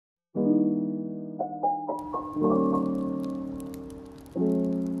Hi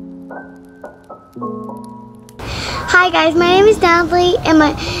guys, my name is Natalie, and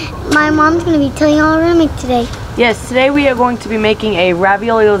my mom's going to be telling you all we're going to make today. Yes, today we are going to be making a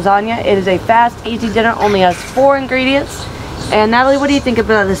ravioli lasagna. It is a fast, easy dinner, only has 4 ingredients. And Natalie, what do you think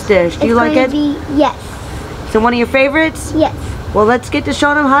about this dish? Do you like it? Yes. Is it one of your favorites? Yes. Well, let's get to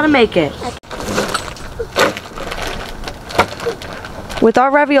showing them how to make it. Okay. With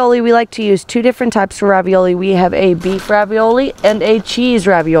our ravioli, we like to use 2 different types of ravioli. We have a beef ravioli and a cheese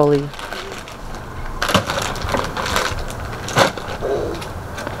ravioli.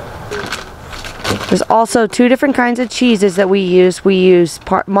 There's also 2 different kinds of cheeses that we use. We use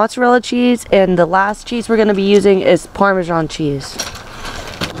mozzarella cheese, and the last cheese we're going to be using is Parmesan cheese.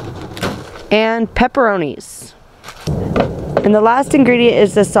 And pepperonis. And the last ingredient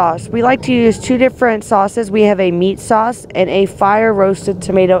is the sauce. We like to use 2 different sauces. We have a meat sauce and a fire roasted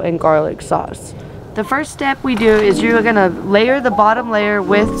tomato and garlic sauce. The first step we do is you're going to layer the bottom layer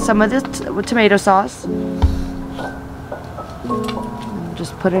with some of this tomato sauce.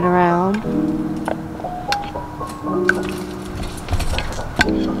 Just put it around.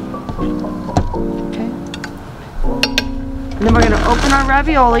 Okay. And then we're going to open our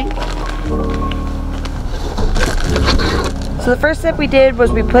ravioli. So the first step we did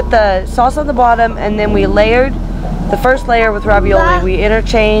was we put the sauce on the bottom, and then we layered the first layer with ravioli. We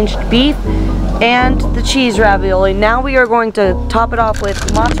interchanged beef and the cheese ravioli. Now we are going to top it off with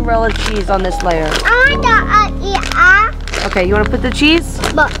mozzarella cheese on this layer. Okay, you want to put the cheese?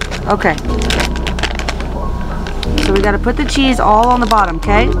 Okay. So we got to put the cheese all on the bottom,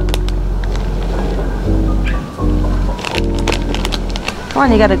 okay? Come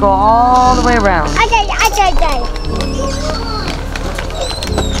on, you got to go all the way around.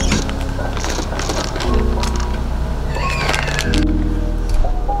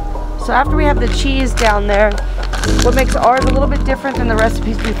 So after we have the cheese down there, what makes ours a little bit different than the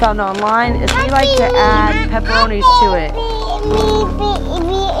recipes we found online is we like to add pepperonis to it.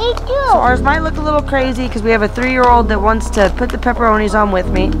 So ours might look a little crazy because we have a 3-year-old that wants to put the pepperonis on with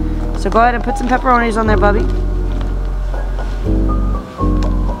me. So go ahead and put some pepperonis on there, Bubby.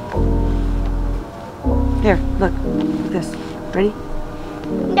 Here, look, like this. Ready?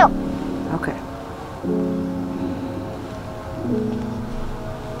 No. Okay.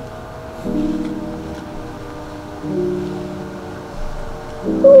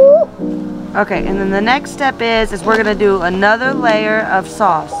 Okay, and then the next step is we're going to do another layer of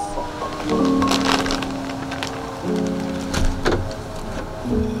sauce.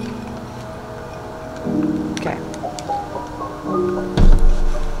 Okay.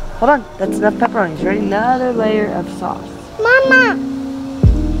 Hold on, that's enough pepperonis. Ready? Another layer of sauce. Mama!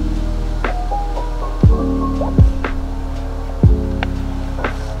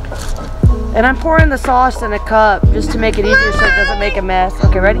 And I'm pouring the sauce in a cup just to make it easier so it doesn't make a mess.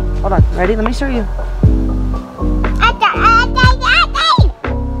 Okay, ready? Hold on. Ready? Let me show you.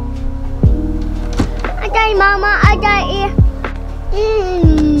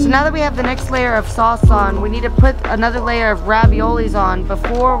 So now that we have the next layer of sauce on, we need to put another layer of raviolis on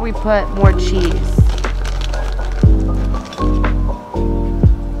before we put more cheese.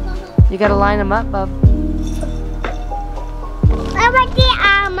 You gotta line them up, bub.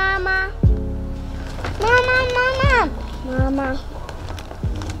 Mama. Mama.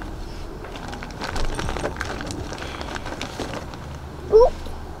 Ooh.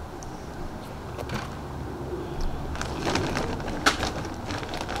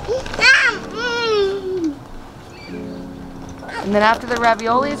 And then after the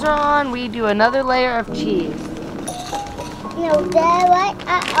raviolis are on, we do another layer of cheese. No, that's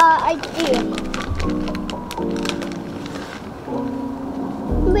what I do.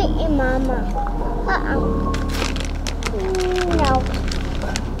 Wait, Mama. No.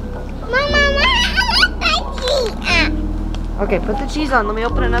 Mama, Okay, put the cheese on. Let me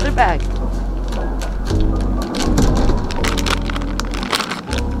open another bag.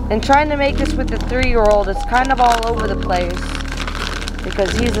 And trying to make this with the 3-year-old is kind of all over the place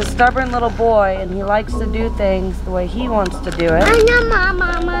because he's a stubborn little boy and he likes to do things the way he wants to do it. I know,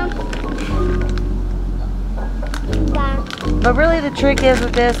 Mama. But really the trick is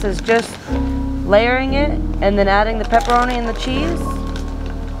with this is just layering it and then adding the pepperoni and the cheese.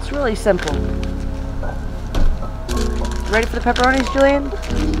 It's really simple. Ready for the pepperonis, Julian?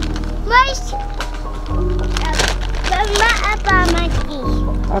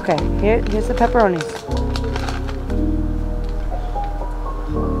 Okay, here's the pepperonis.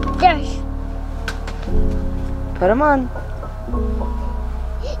 Yes. Put them on.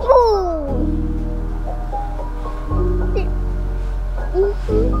 Ooh.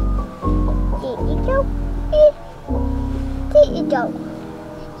 alfredo.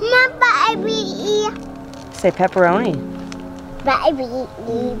 Baby. Say pepperoni. Baby.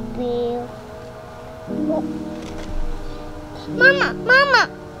 Mama.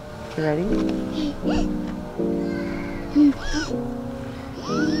 You ready?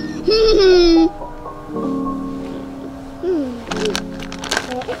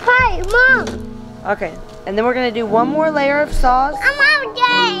 Hi, Mom. Okay, and then we're gonna do one more layer of sauce. Mama.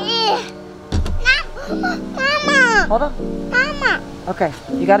 Hold on. Mama. Okay,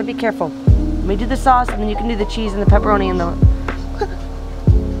 you gotta be careful. Let me do the sauce, and then you can do the cheese and the pepperoni and the...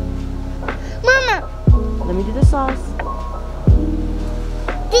 Mama. Let me do the sauce.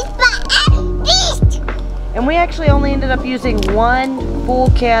 This. And we actually only ended up using one full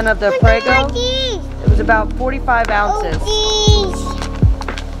can of the Prego. It was about 45 ounces.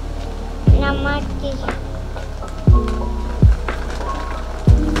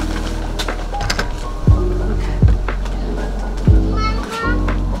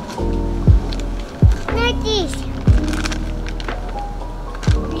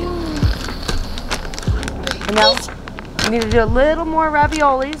 And now we need to do a little more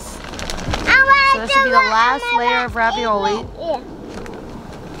raviolis. So this should be the last layer of ravioli.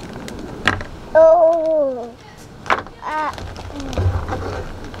 Oh.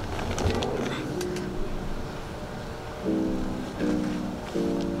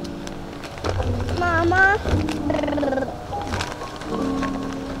 Mama.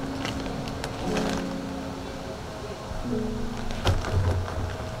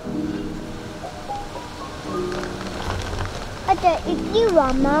 If you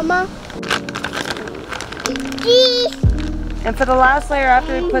want, Mama. And for the last layer,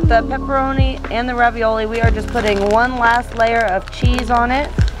 after we put the pepperoni and the ravioli, we are just putting one last layer of cheese on it.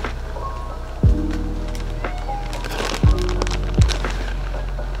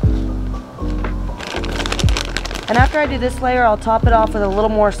 And after I do this layer, I'll top it off with a little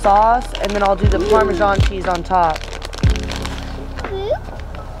more sauce, and then I'll do the Parmesan cheese on top.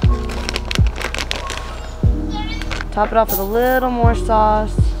 Top it off with a little more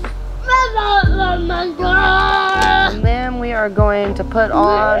sauce. And then we are going to put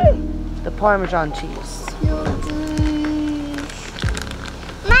on the Parmesan cheese.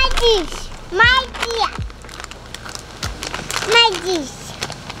 My dish.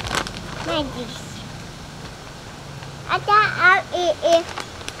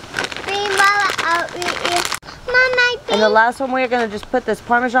 And the last one, we are going to just put this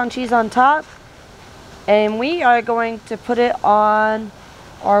Parmesan cheese on top. And we are going to put it on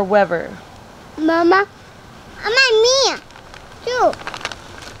our Weber. Mama, me too.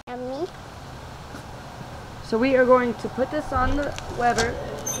 Me. So we are going to put this on the Weber,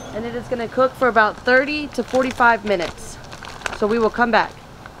 and it is going to cook for about 30 to 45 minutes. So we will come back.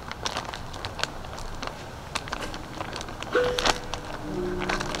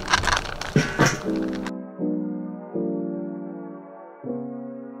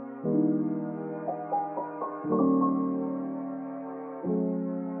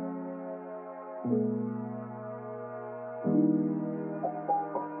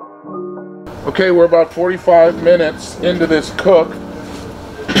 Okay, we're about 45 minutes into this cook,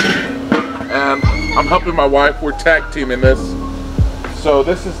 and I'm helping my wife. We're tag teaming this. So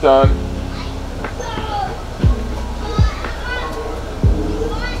this is done.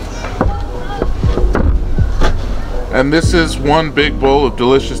 And this is one big bowl of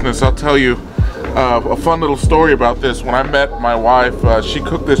deliciousness. I'll tell you a fun little story about this. When I met my wife, she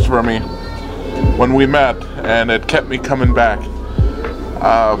cooked this for me when we met, and it kept me coming back.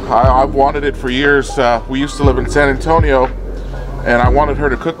 I've wanted it for years. We used to live in San Antonio, and I wanted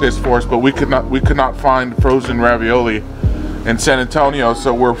her to cook this for us, but we could not find frozen ravioli in San Antonio.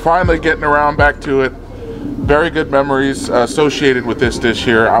 So we're finally getting around back to it. Very good memories associated with this dish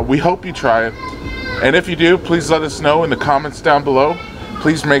here. We hope you try it, and if you do, please let us know in the comments down below.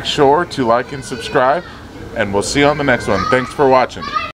 Please make sure to like and subscribe, and we'll see you on the next one. Thanks for watching.